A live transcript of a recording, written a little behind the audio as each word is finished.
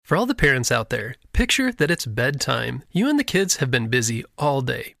For all the parents out there, picture that it's bedtime. You and the kids have been busy all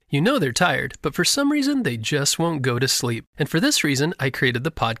day. You know they're tired, but for some reason they just won't go to sleep. And for this reason, I created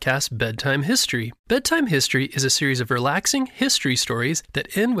the podcast Bedtime History. Bedtime History is a series of relaxing history stories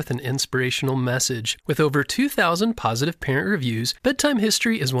that end with an inspirational message. With over 2,000 positive parent reviews, Bedtime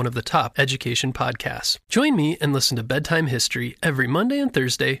History is one of the top education podcasts. Join me and listen to Bedtime History every Monday and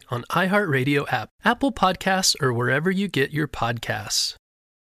Thursday on iHeartRadio app, Apple Podcasts, or wherever you get your podcasts.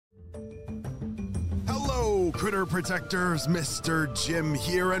 Hello, Critter Protectors. Mr. Jim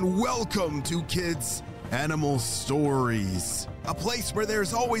here, and welcome to Kids Animal Stories, a place where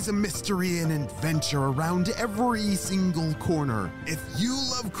there's always a mystery and adventure around every single corner. If you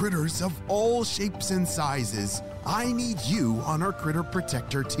love critters of all shapes and sizes, I need you on our Critter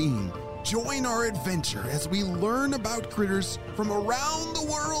Protector team. Join our adventure as we learn about critters from around the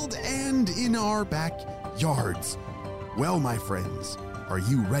world and in our backyards. Well, my friends, are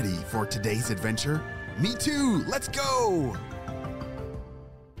you ready for today's adventure? Me too! Let's go!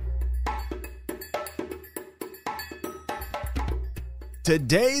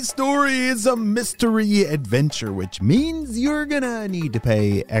 Today's story is a mystery adventure, which means you're gonna need to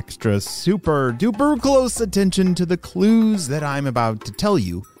pay extra super duper close attention to the clues that I'm about to tell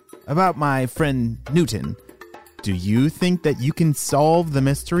you about my friend Newton. Do you think that you can solve the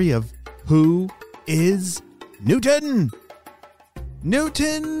mystery of who is Newton?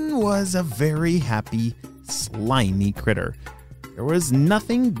 Newton was a very happy, slimy critter. There was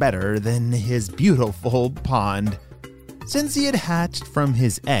nothing better than his beautiful pond. Since he had hatched from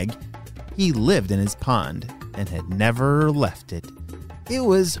his egg, he lived in his pond and had never left it. It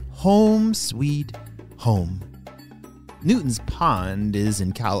was home sweet home. Newton's pond is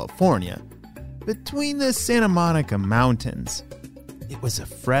in California, between the Santa Monica Mountains. It was a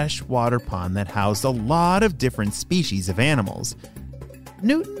freshwater pond that housed a lot of different species of animals.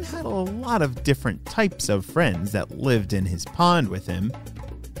 Newton had a lot of different types of friends that lived in his pond with him.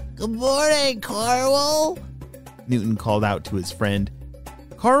 Good morning, Carl, Newton called out to his friend.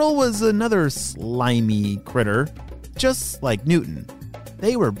 Carl was another slimy critter, just like Newton.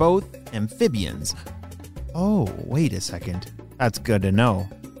 They were both amphibians. Oh, wait a second. That's good to know.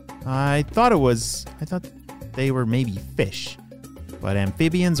 I thought they were maybe fish, but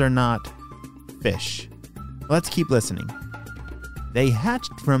amphibians are not fish. Let's keep listening. They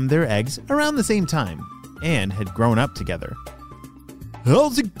hatched from their eggs around the same time and had grown up together.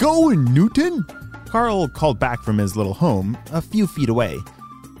 How's it going, Newton? Carl called back from his little home a few feet away.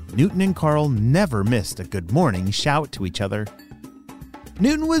 Newton and Carl never missed a good morning shout to each other.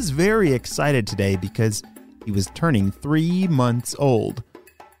 Newton was very excited today because he was turning 3 months old.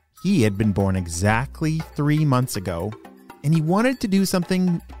 He had been born exactly 3 months ago, and he wanted to do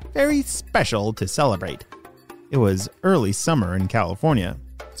something very special to celebrate. It was early summer in California,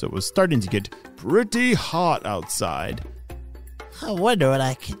 so it was starting to get pretty hot outside. I wonder what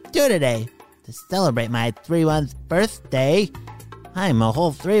I could do today to celebrate my 3-month birthday. I'm a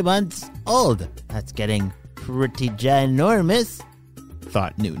whole 3 months old. That's getting pretty ginormous,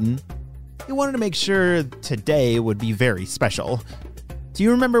 thought Newton. He wanted to make sure today would be very special. Do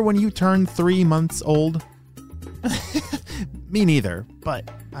you remember when you turned 3 months old? Me neither,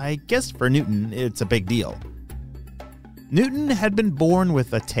 but I guess for Newton, it's a big deal. Newton had been born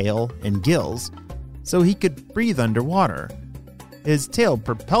with a tail and gills, so he could breathe underwater. His tail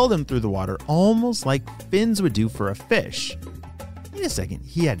propelled him through the water almost like fins would do for a fish. Wait a second,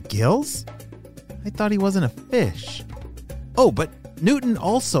 he had gills? I thought he wasn't a fish. Oh, but Newton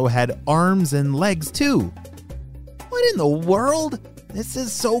also had arms and legs too. What in the world? This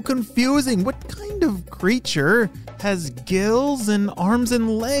is so confusing. What kind of creature has gills and arms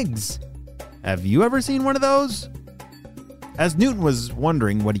and legs? Have you ever seen one of those? As Newton was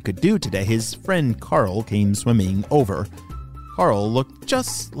wondering what he could do today, his friend Carl came swimming over. Carl looked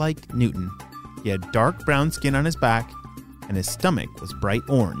just like Newton. He had dark brown skin on his back, and his stomach was bright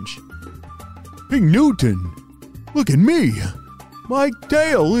orange. Hey, Newton, look at me. My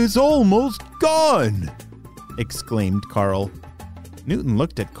tail is almost gone, exclaimed Carl. Newton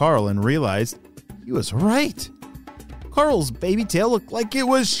looked at Carl and realized he was right. Carl's baby tail looked like it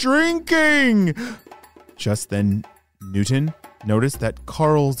was shrinking. Just then, Newton noticed that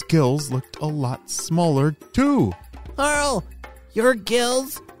Carl's gills looked a lot smaller too. Carl, your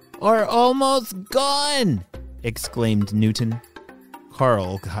gills are almost gone, exclaimed Newton.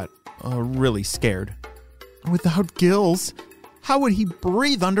 Carl got really scared. Without gills, how would he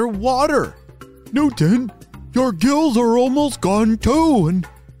breathe underwater? Newton, your gills are almost gone too, and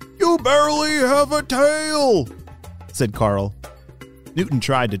you barely have a tail, said Carl. Newton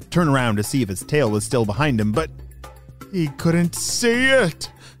tried to turn around to see if his tail was still behind him, but he couldn't see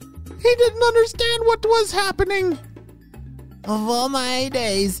it. He didn't understand what was happening. Of all my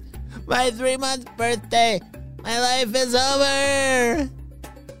days, my 3-month birthday, my life is over.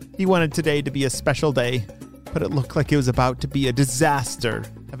 He wanted today to be a special day, but it looked like it was about to be a disaster,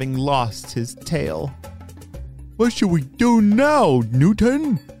 having lost his tail. What should we do now,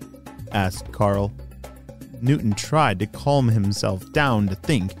 Newton? Asked Carl. Newton tried to calm himself down to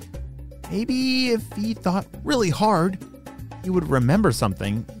think. Maybe if he thought really hard, he would remember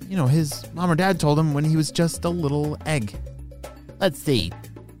something. You know, his mom or dad told him when he was just a little egg. Let's see.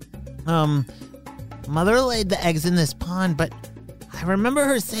 Mother laid the eggs in this pond, but I remember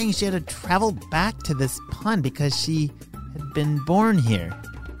her saying she had to travel back to this pond because she had been born here.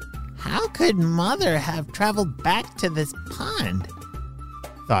 How could Mother have traveled back to this pond?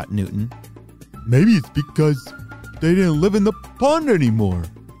 Thought Newton. Maybe it's because they didn't live in the pond anymore,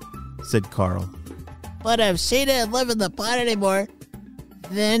 said Carl. But if she didn't live in the pond anymore,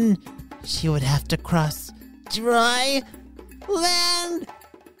 then she would have to cross dry land,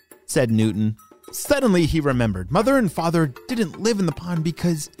 said Newton. Suddenly he remembered Mother and Father didn't live in the pond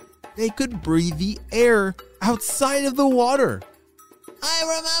because they could breathe the air outside of the water.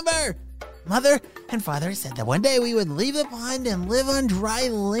 I remember! Mother and Father said that one day we would leave the pond and live on dry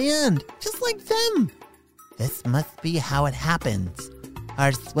land, just like them. This must be how it happens.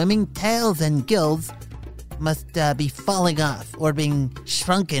 Our swimming tails and gills must be falling off or being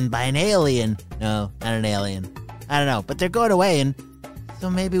shrunken by an alien. No, not an alien. I don't know, but they're going away, and so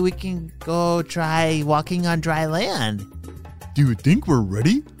maybe we can go try walking on dry land. Do you think we're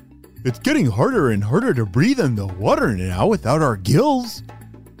ready? It's getting harder and harder to breathe in the water now without our gills.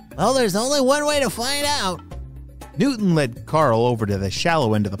 Well, there's only one way to find out. Newton led Carl over to the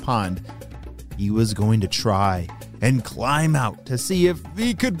shallow end of the pond. He was going to try and climb out to see if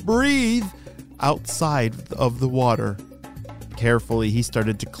he could breathe outside of the water. Carefully, he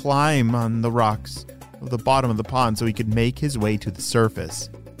started to climb on the rocks of the bottom of the pond so he could make his way to the surface.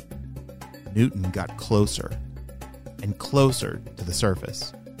 Newton got closer and closer to the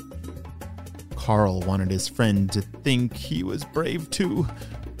surface. Carl wanted his friend to think he was brave too,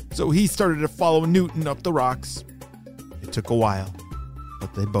 so he started to follow Newton up the rocks. It took a while,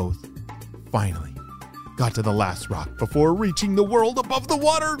 but they both finally got to the last rock before reaching the world above the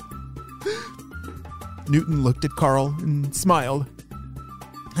water. Newton looked at Carl and smiled.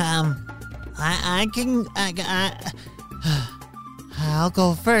 I'll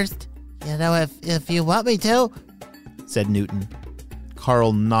go first, you know, if you want me to, said Newton.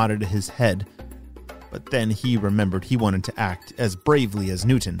 Carl nodded his head, but then he remembered he wanted to act as bravely as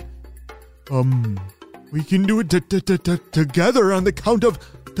Newton. We can do it together on the count of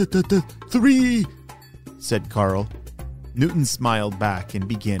 3, said Carl. Newton smiled back and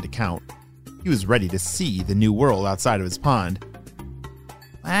began to count. He was ready to see the new world outside of his pond.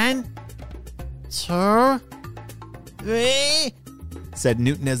 1, 2, 3, said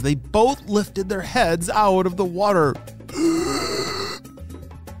Newton as they both lifted their heads out of the water.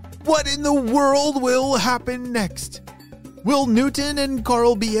 What in the world will happen next? Will Newton and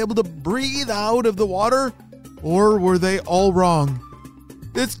Carl be able to breathe out of the water? Or were they all wrong?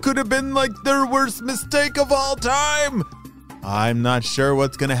 This could have been like their worst mistake of all time. I'm not sure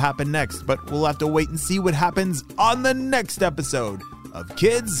what's going to happen next, but we'll have to wait and see what happens on the next episode of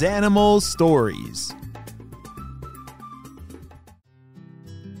Kids Animal Stories.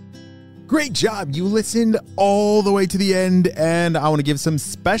 Great job. You listened all the way to the end, and I want to give some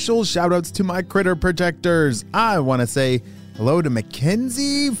special shout outs to my critter protectors. I want to say hello to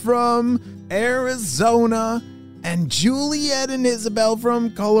Mackenzie from Arizona, and Juliet and Isabel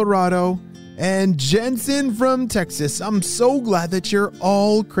from Colorado, and Jensen from Texas. I'm so glad that you're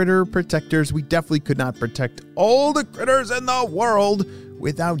all critter protectors. We definitely could not protect all the critters in the world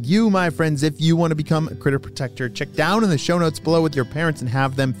without you, my friends. If you want to become a critter protector, check down in the show notes below with your parents and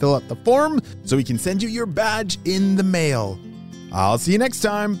have them fill out the form so we can send you your badge in the mail. I'll see you next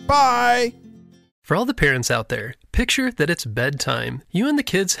time. Bye. For all the parents out there, picture that it's bedtime. You and the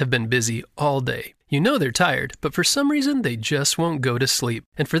kids have been busy all day. You know they're tired, but for some reason they just won't go to sleep.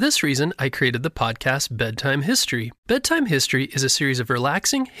 And for this reason, I created the podcast Bedtime History. Bedtime History is a series of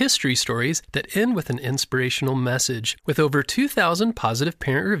relaxing history stories that end with an inspirational message. With over 2,000 positive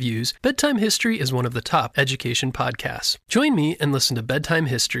parent reviews, Bedtime History is one of the top education podcasts. Join me and listen to Bedtime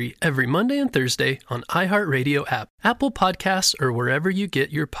History every Monday and Thursday on iHeartRadio app, Apple Podcasts, or wherever you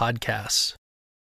get your podcasts.